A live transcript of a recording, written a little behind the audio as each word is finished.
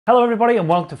Hello everybody and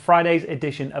welcome to Friday's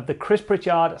edition of the Chris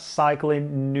Pritchard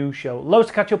Cycling News Show. Loads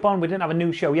to catch up on. We didn't have a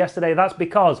news show yesterday. That's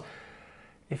because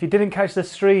if you didn't catch the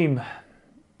stream,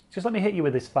 just let me hit you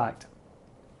with this fact.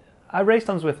 I raced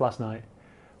on Zwift last night.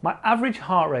 My average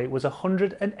heart rate was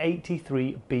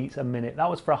 183 beats a minute. That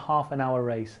was for a half an hour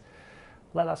race.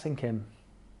 Let that sink in.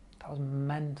 That was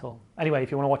mental. Anyway,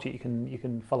 if you want to watch it, you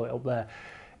can follow it up there.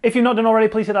 If you've not done already,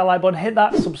 please hit that like button, hit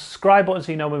that subscribe button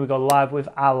so you know when we go live with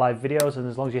our live videos, and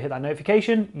as long as you hit that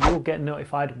notification, you'll get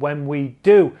notified when we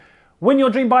do. Win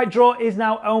Your Dream Bike draw is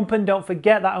now open. Don't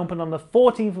forget that opened on the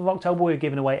 14th of October. We're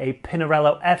giving away a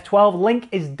Pinarello F12. Link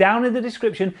is down in the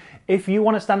description if you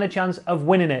want to stand a chance of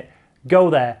winning it.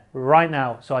 Go there right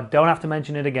now so I don't have to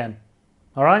mention it again.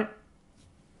 All right?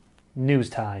 News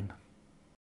time.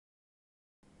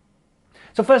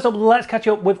 So first up, let's catch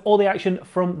up with all the action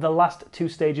from the last two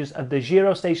stages of the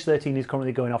Giro. Stage 13 is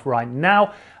currently going off right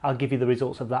now. I'll give you the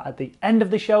results of that at the end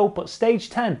of the show, but stage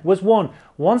 10 was won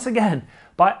once again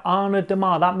by Arnaud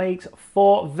Démare. That makes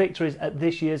 4 victories at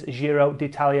this year's Giro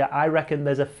d'Italia. I reckon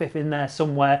there's a 5th in there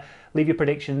somewhere. Leave your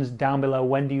predictions down below.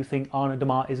 When do you think Arnaud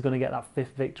Démare is going to get that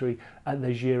 5th victory at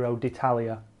the Giro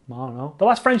d'Italia? I don't know. The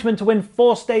last Frenchman to win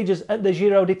 4 stages at the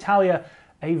Giro d'Italia,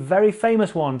 a very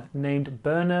famous one named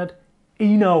Bernard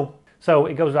Hinault. So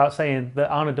it goes without saying that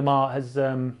Arnaud Démare has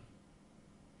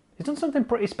he's done something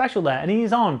pretty special there, and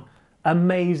he's on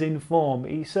amazing form.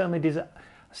 He certainly does.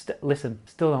 Listen,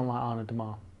 still don't like Arnaud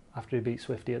Démare after he beat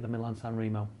Swifty at the Milan-San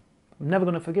Remo. I'm never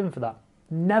going to forgive him for that.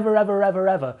 Never, ever, ever,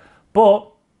 ever.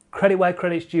 But credit where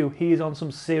credit's due. He is on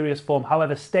some serious form.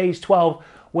 However, stage 12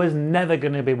 was never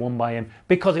going to be won by him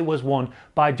because it was won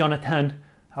by Jonathan.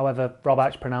 However, Rob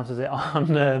Hatch pronounces it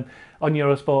on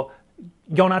Eurosport.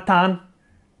 Jonathan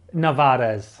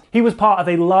Navarez. He was part of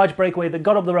a large breakaway that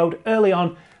got up the road early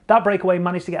on. That breakaway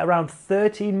managed to get around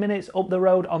 13 minutes up the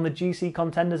road on the GC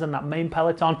contenders and that main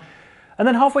peloton. And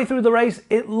then halfway through the race,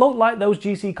 it looked like those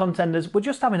GC contenders were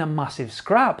just having a massive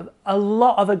scrap. A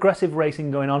lot of aggressive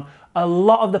racing going on, a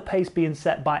lot of the pace being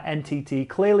set by NTT,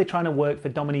 clearly trying to work for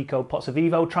Domenico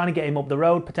Pozzovivo, trying to get him up the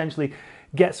road, potentially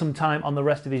get some time on the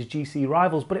rest of his GC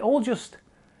rivals, but it all just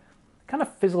kind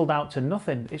of fizzled out to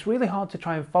nothing. It's really hard to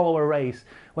try and follow a race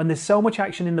when there's so much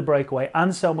action in the breakaway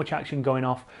and so much action going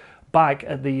off back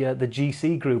at the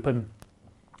GC group, and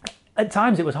at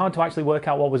times it was hard to actually work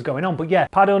out what was going on. But yeah,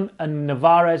 Padun and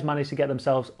Navarez managed to get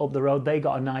themselves up the road. They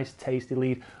got a nice tasty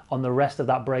lead on the rest of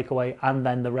that breakaway and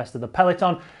then the rest of the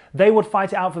peloton. They would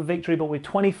fight it out for victory, but with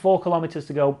 24 kilometers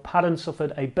to go, Padun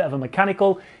suffered a bit of a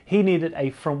mechanical. He needed a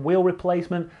front wheel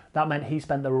replacement. That meant he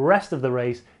spent the rest of the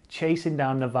race chasing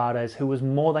down Navarez, who was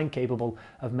more than capable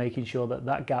of making sure that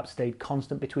that gap stayed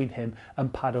constant between him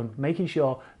and Padun, making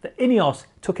sure that Ineos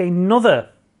took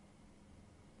another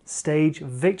stage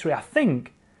victory. I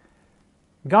think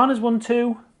Garner's won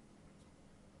 2,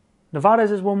 Navarez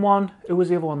has won 1. Who was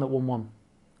the other one that won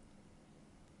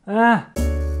 1?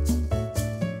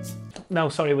 No,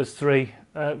 sorry, it was 3.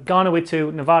 Garner with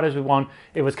 2, Navarez with 1.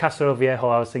 It was Castroviejo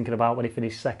I was thinking about when he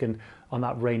finished second on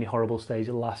that rainy, horrible stage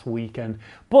last weekend.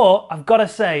 But I've got to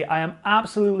say, I am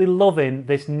absolutely loving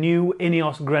this new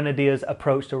Ineos Grenadiers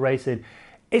approach to racing.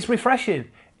 It's refreshing.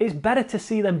 It's better to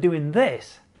see them doing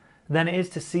this than it is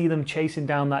to see them chasing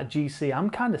down that GC. I'm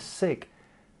kind of sick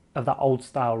of that old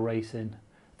style racing.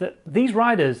 These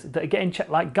riders that are getting checked,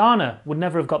 like Garner would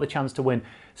never have got the chance to win.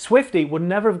 Swifty would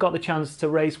never have got the chance to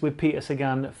race with Peter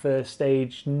Sagan for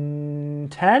stage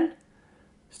 10?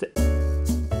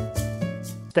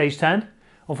 Stage 10.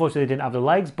 Unfortunately, he didn't have the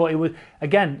legs, but it was,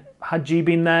 again, had G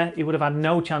been there, he would have had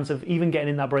no chance of even getting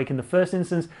in that break in the first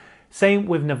instance. Same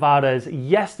with Navarez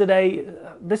yesterday.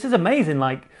 This is amazing.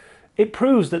 Like, it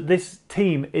proves that this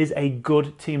team is a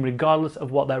good team, regardless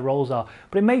of what their roles are.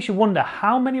 But it makes you wonder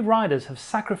how many riders have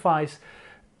sacrificed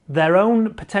their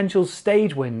own potential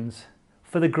stage wins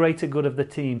for the greater good of the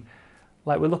team.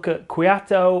 Like, we look at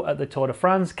Kwiato at the Tour de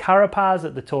France, Carapaz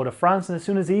at the Tour de France, and as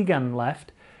soon as Egan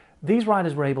left, these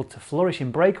riders were able to flourish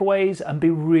in breakaways and be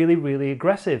really, really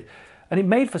aggressive. And it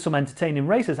made for some entertaining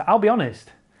races. I'll be honest,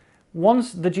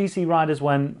 once the GC riders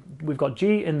went, we've got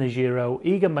G in the Giro,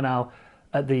 Egan Bernal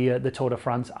at the Tour de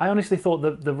France, I honestly thought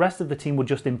that the rest of the team would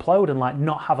just implode and like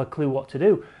not have a clue what to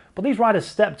do. But these riders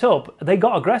stepped up, they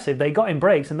got aggressive, they got in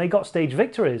breaks, and they got stage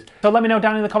victories. So let me know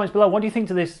down in the comments below, what do you think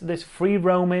to this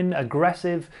free-roaming,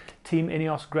 aggressive Team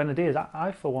Ineos Grenadiers?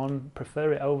 I, for one,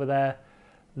 prefer it over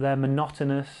their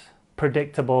monotonous,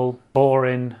 predictable,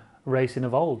 boring racing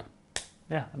of old.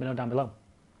 Yeah, let me know down below.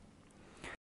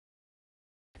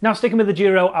 Now, sticking with the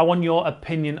Giro, I want your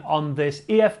opinion on this.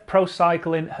 EF Pro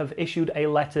Cycling have issued a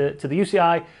letter to the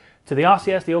UCI to the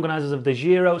RCS, the organisers of the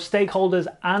Giro, stakeholders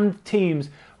and teams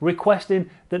requesting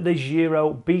that the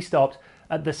Giro be stopped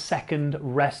at the second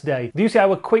rest day. The UCI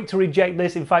were quick to reject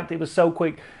this. In fact, it was so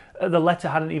quick, the letter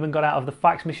hadn't even got out of the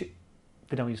fax machine.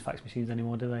 They don't use fax machines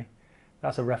anymore, do they?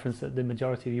 That's a reference that the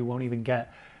majority of you won't even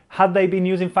get. Had they been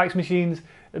using fax machines,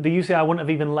 the UCI wouldn't have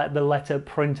even let the letter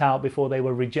print out before they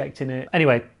were rejecting it.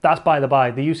 Anyway, that's by the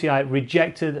by. The UCI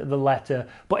rejected the letter,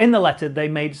 but in the letter they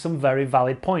made some very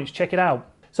valid points. Check it out.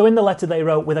 So in the letter they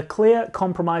wrote, with a clear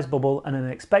compromise bubble and an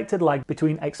expected lag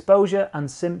between exposure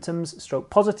and symptoms /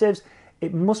 positives,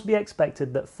 it must be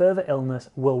expected that further illness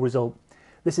will result.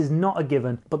 This is not a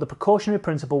given, but the precautionary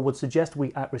principle would suggest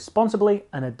we act responsibly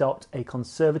and adopt a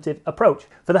conservative approach.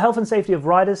 For the health and safety of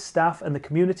riders, staff and the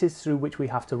communities through which we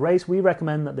have to race, we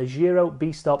recommend that the Giro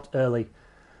be stopped early.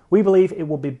 We believe it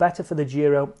will be better for the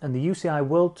Giro and the UCI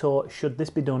World Tour should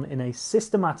this be done in a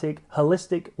systematic,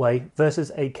 holistic way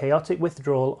versus a chaotic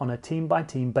withdrawal on a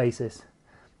team-by-team basis.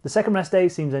 The second rest day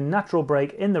seems a natural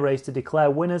break in the race to declare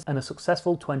winners and a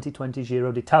successful 2020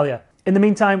 Giro d'Italia. In the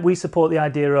meantime, we support the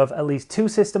idea of at least 2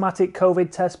 systematic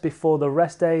COVID tests before the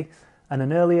rest day and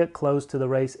an earlier close to the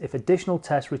race if additional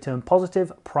tests return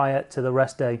positive prior to the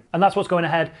rest day. And that's what's going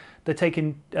ahead. They're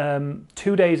taking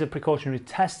 2 days of precautionary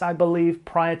tests, I believe,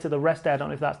 prior to the rest day. I don't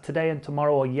know if that's today and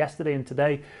tomorrow or yesterday and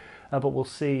today, but we'll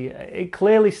see. It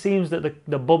clearly seems that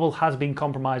the bubble has been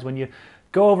compromised. When you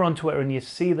go over on Twitter and you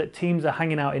see that teams are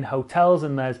hanging out in hotels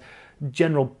and there's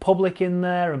general public in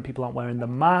there and people aren't wearing the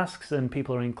masks and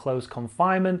people are in close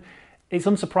confinement, it's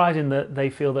unsurprising that they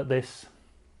feel that this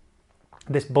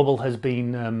bubble has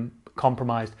been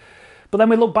compromised. But then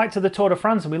we look back to the Tour de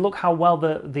France and we look how well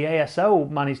the ASO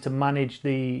managed to manage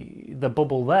the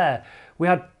bubble there. We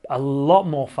had a lot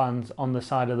more fans on the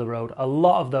side of the road. A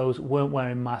lot of those weren't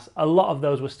wearing masks. A lot of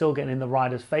those were still getting in the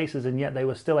riders' faces, and yet they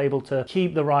were still able to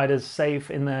keep the riders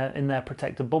safe in their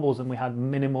protected bubbles, and we had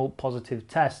minimal positive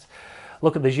tests.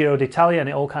 Look at the Giro d'Italia, and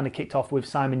it all kind of kicked off with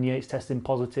Simon Yates testing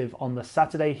positive on the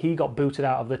Saturday. He got booted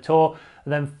out of the Tour.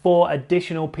 And then 4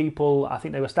 additional people, I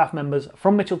think they were staff members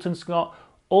from Mitchelton Scott,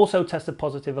 also tested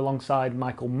positive alongside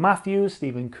Michael Matthews,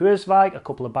 Stephen Kruiswijk, a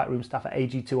couple of backroom staff at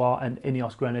AG2R and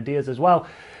Ineos Grenadiers as well.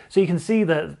 So you can see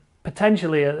that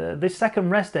potentially this second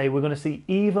rest day we're going to see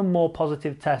even more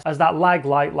positive tests as that lag,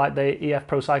 like the EF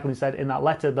Pro Cycling said in that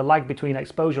letter, the lag between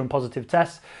exposure and positive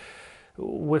tests,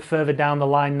 we're further down the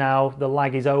line now, the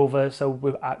lag is over,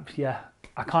 so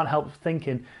I can't help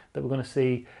thinking that we're going to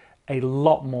see a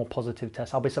lot more positive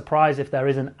tests. I'll be surprised if there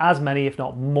isn't as many, if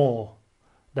not more,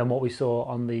 than what we saw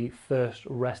on the first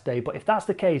rest day. But if that's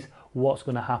the case, what's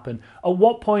going to happen? At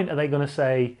what point are they going to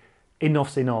say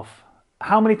enough's enough?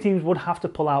 How many teams would have to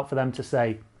pull out for them to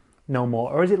say no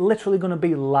more? Or is it literally going to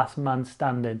be last man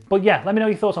standing? But yeah, let me know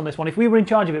your thoughts on this one. If we were in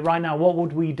charge of it right now, what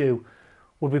would we do?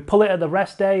 Would we pull it at the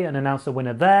rest day and announce the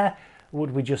winner there?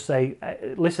 Would we just say,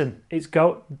 listen,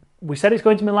 we said it's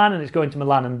going to Milan and it's going to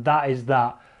Milan, and that is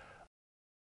that?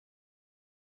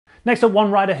 Next up, one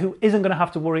rider who isn't going to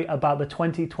have to worry about the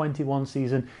 2021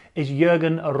 season is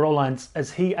Jürgen Roelandts,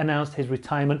 as he announced his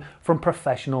retirement from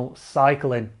professional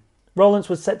cycling. Roelandts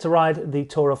was set to ride the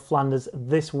Tour of Flanders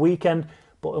this weekend,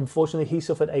 but unfortunately he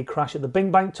suffered a crash at the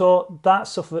Bing Bang Tour,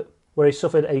 where he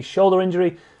suffered a shoulder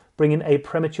injury, bringing a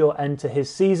premature end to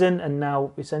his season, and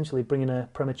now essentially bringing a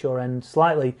premature end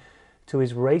slightly to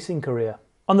his racing career.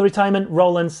 On the retirement,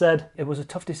 Roelandts said, "It was a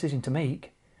tough decision to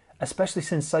make, especially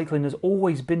since cycling has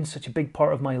always been such a big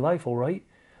part of my life, all right?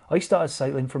 I started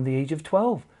cycling from the age of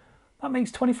 12. That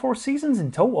makes 24 seasons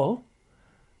in total.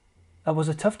 That was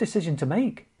a tough decision to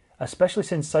make, especially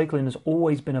since cycling has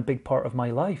always been a big part of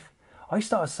my life. I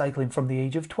started cycling from the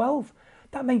age of 12.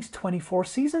 That makes 24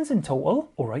 seasons in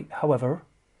total. All right, however,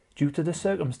 due to the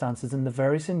circumstances and the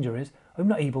various injuries, I'm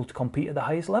not able to compete at the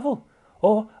highest level,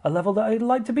 or a level that I'd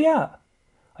like to be at.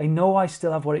 I know I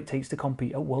still have what it takes to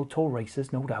compete at World Tour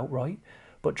races, no doubt, right?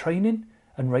 But training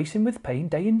and racing with pain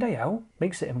day in, day out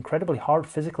makes it incredibly hard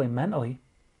physically and mentally."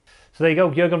 So there you go,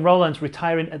 Jürgen Roelandts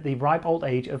retiring at the ripe old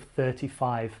age of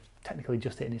 35. Technically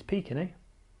just hitting his peak, isn't he?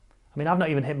 I mean, I've not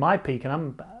even hit my peak and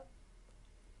I'm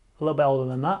a little bit older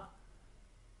than that.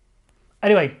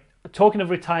 Anyway, talking of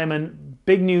retirement,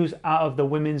 big news out of the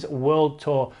Women's World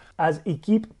Tour as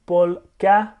Equipe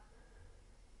Polka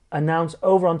announced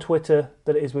over on Twitter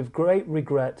that it is with great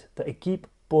regret that Equipe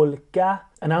Polka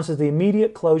announces the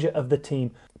immediate closure of the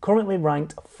team, currently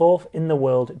ranked 4th in the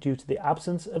world due to the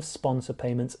absence of sponsor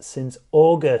payments since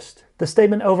August. The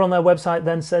statement over on their website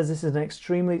then says this is an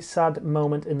extremely sad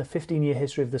moment in the 15-year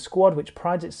history of the squad, which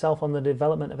prides itself on the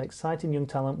development of exciting young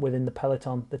talent within the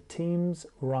peloton. The team's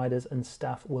riders and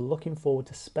staff were looking forward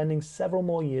to spending several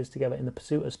more years together in the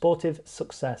pursuit of sportive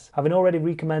success. Having already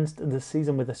recommenced the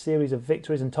season with a series of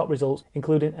victories and top results,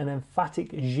 including an emphatic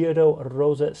Giro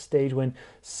Rosa stage win,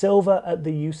 silver at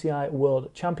the UCI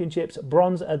World Championships,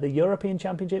 bronze at the European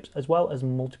Championships, as well as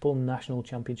multiple national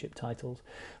championship titles.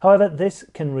 However, this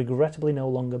can regrettably no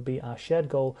longer be our shared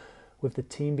goal, with the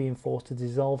team being forced to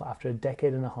dissolve after a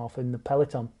decade and a half in the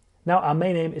peloton. Now our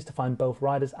main aim is to find both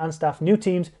riders and staff new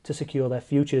teams to secure their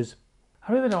futures.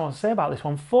 I really don't know what to say about this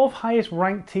one. Fourth highest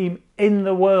ranked team in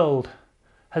the world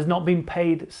has not been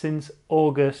paid since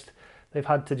August. They've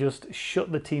had to just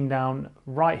shut the team down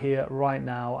right here, right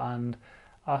now, and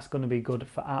that's going to be good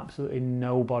for absolutely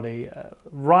nobody.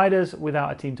 Riders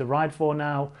without a team to ride for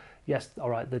now. Yes, all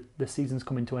right, the season's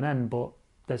coming to an end, but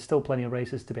there's still plenty of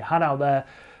races to be had out there.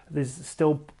 There's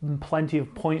still plenty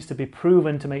of points to be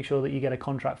proven to make sure that you get a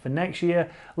contract for next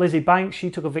year. Lizzie Banks, she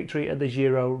took a victory at the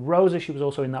Giro Rosa. She was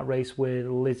also in that race with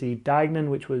Lizzie Deignan,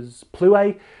 which was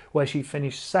Plouay, where she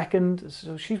finished second.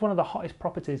 So she's one of the hottest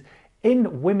properties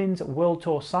in women's World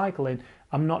Tour cycling.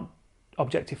 I'm not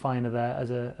objectifying her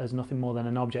there as nothing more than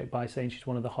an object by saying she's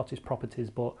one of the hottest properties,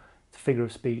 but it's a figure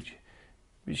of speech.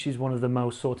 She's one of the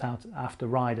most sought out after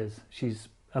riders. She's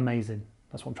amazing.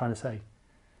 That's what I'm trying to say.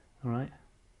 All right?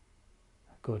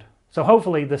 Good. So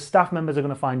hopefully the staff members are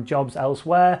going to find jobs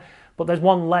elsewhere, but there's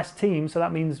one less team, so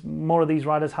that means more of these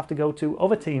riders have to go to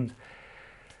other teams.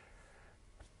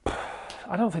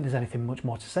 I don't think there's anything much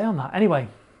more to say on that. Anyway,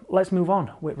 let's move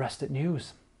on with Rest It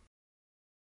News.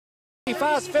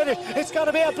 Fast finish. It's going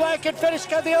to be a blanket finish.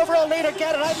 Can the overall leader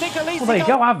get it? I think at least. Well, there you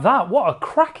go. Have that. What a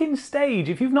cracking stage.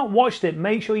 If you've not watched it,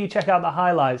 make sure you check out the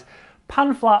highlights.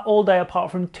 Pan flat all day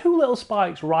apart from two little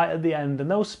spikes right at the end,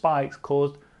 and those spikes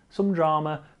caused some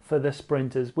drama for the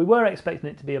sprinters. We were expecting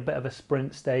it to be a bit of a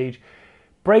sprint stage.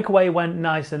 Breakaway went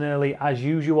nice and early as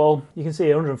usual. You can see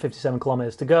 157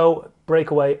 kilometers to go.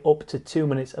 Breakaway up to 2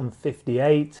 minutes and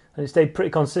 58. And it stayed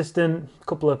pretty consistent. A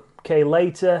couple of K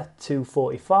later,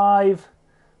 2:45.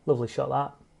 Lovely shot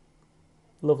that.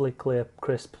 Lovely, clear,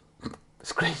 crisp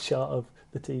screenshot of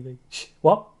the TV.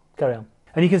 What? Carry on.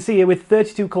 And you can see here with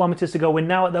 32 kilometers to go, we're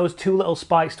now at those two little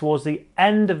spikes towards the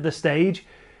end of the stage.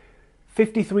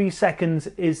 53 seconds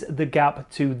is the gap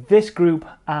to this group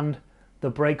and the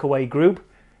breakaway group.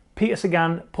 Peter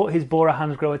Sagan put his Bora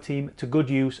Hansgrohe team to good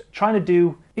use, trying to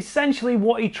do essentially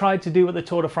what he tried to do at the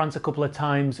Tour de France a couple of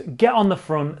times: get on the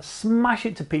front, smash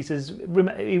it to pieces.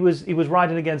 He was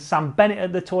riding against Sam Bennett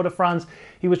at the Tour de France.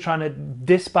 He was trying to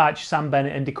dispatch Sam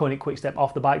Bennett and Deceuninck Quickstep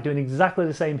off the bike, doing exactly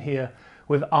the same here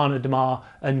with Arnaud Démare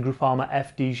and Groupama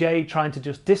FDJ, trying to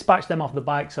just dispatch them off the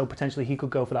bike so potentially he could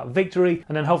go for that victory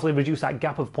and then hopefully reduce that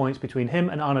gap of points between him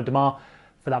and Arnaud Démare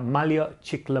for that Maglia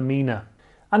Ciclamina.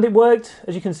 And it worked.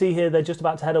 As you can see here, they're just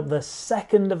about to head up the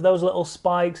second of those little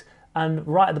spikes, and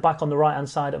right at the back on the right hand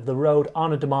side of the road,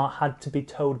 Arnaud Démare had to be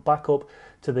towed back up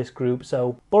to this group.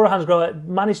 So Bora Hansgrohe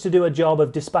managed to do a job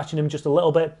of dispatching him just a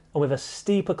little bit, and with a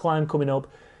steeper climb coming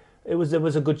up, there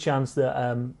was a good chance that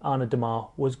Arnaud Démare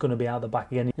was going to be out the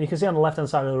back again. And you can see on the left hand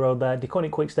side of the road there,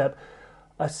 Deceuninck Quickstep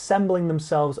assembling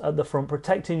themselves at the front,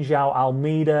 protecting João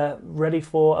Almeida, ready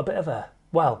for a bit of a,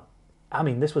 well, I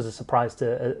mean, this was a surprise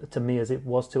to me as it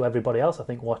was to everybody else, I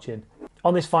think, watching.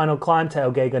 On this final climb,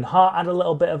 Theo Geoghegan Hart had a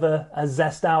little bit of a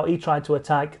zest out. He tried to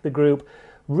attack the group.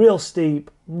 Real steep,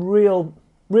 real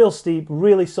steep,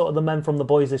 really sort of the men from the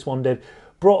boys this one did.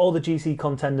 Brought all the GC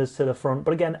contenders to the front,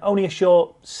 but again, only a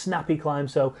short, snappy climb,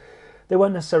 so they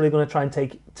weren't necessarily going to try and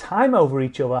take time over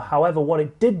each other. However, what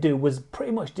it did do was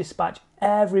pretty much dispatch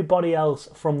everybody else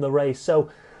from the race.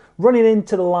 So running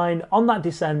into the line on that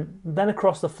descent, then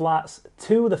across the flats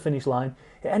to the finish line,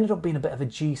 it ended up being a bit of a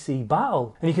GC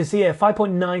battle. And you can see here,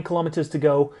 5.9 kilometers to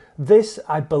go. This,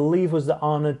 I believe, was the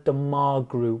Arnaud Démare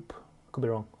group. Could be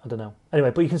wrong, I don't know.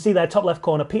 Anyway, but you can see there, top left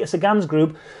corner, Peter Sagan's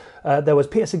group. There was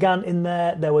Peter Sagan in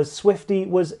there was Swifty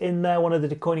was in there, one of the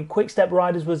Deceuninck Quickstep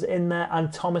riders was in there,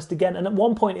 and Thomas De Gendt. And at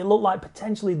one point, it looked like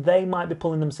potentially they might be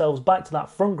pulling themselves back to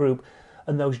that front group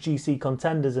and those GC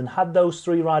contenders, and had those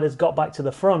three riders got back to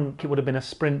the front, it would have been a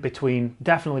sprint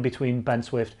definitely between Ben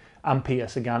Swift and Peter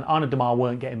Sagan. Arnaud Démare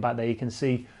weren't getting back there. You can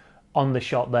see on the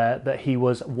shot there that he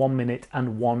was 1 minute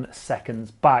and 1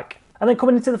 second back. And then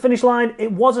coming into the finish line,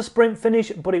 it was a sprint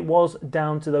finish, but it was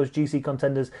down to those GC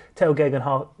contenders. Theo Geoghegan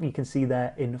Hart, you can see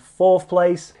there in 4th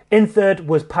place. In 3rd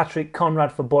was Patrick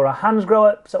Conrad for Bora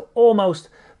Hansgrohe, so almost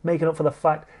making up for the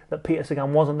fact that Peter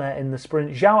Sagan wasn't there in the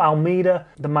sprint. João Almeida,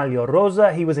 the Maglia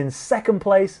Rosa, he was in 2nd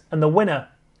place, and the winner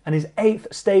And his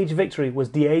 8th stage victory was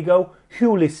Diego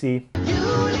Ulissi.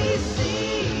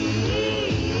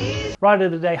 Rider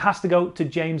of the day has to go to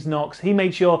James Knox. He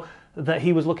made sure that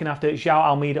he was looking after João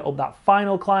Almeida up that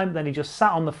final climb. Then he just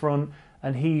sat on the front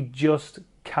and he just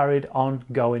carried on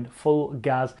going full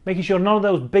gas, making sure none of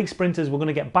those big sprinters were going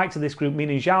to get back to this group,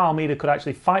 meaning João Almeida could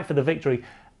actually fight for the victory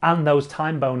and those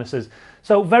time bonuses.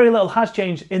 So very little has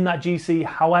changed in that GC.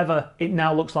 However, it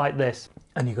now looks like this.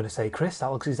 And you're going to say, Chris,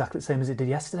 that looks exactly the same as it did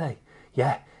yesterday.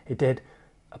 Yeah, it did.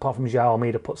 Apart from João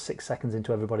Almeida put 6 seconds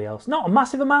into everybody else. Not a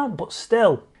massive amount, but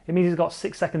still. It means he's got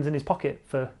 6 seconds in his pocket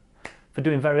for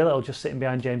doing very little, just sitting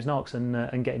behind James Knox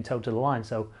and getting towed to the line.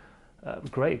 So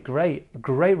great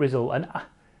result. And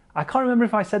I can't remember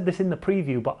if I said this in the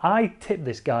preview, but I tipped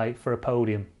this guy for a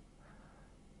podium.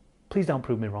 Please don't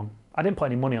prove me wrong. I didn't put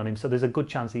any money on him, so there's a good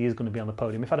chance he is going to be on the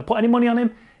podium. If I'd have put any money on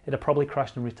him, it'd have probably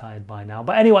crashed and retired by now.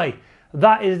 But anyway,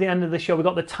 that is the end of the show. We've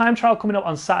got the time trial coming up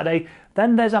on Saturday.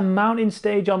 Then there's a mountain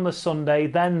stage on the Sunday.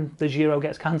 Then the Giro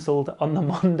gets cancelled on the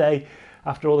Monday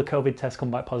after all the COVID tests come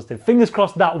back positive. Fingers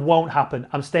crossed that won't happen.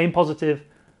 I'm staying positive,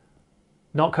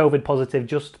 not COVID positive,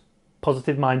 just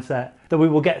positive mindset that we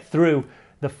will get through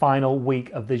the final week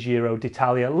of the Giro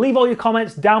d'Italia. Leave all your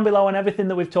comments down below on everything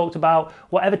that we've talked about.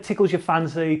 Whatever tickles your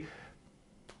fancy,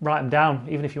 write them down,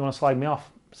 even if you want to slag me off.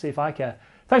 See if I care.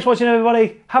 Thanks for watching,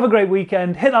 everybody. Have a great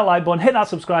weekend. Hit that like button, hit that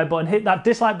subscribe button, hit that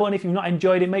dislike button if you've not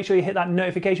enjoyed it. Make sure you hit that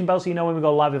notification bell so you know when we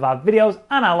go live with our videos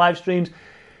and our live streams.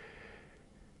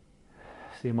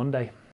 See you Monday.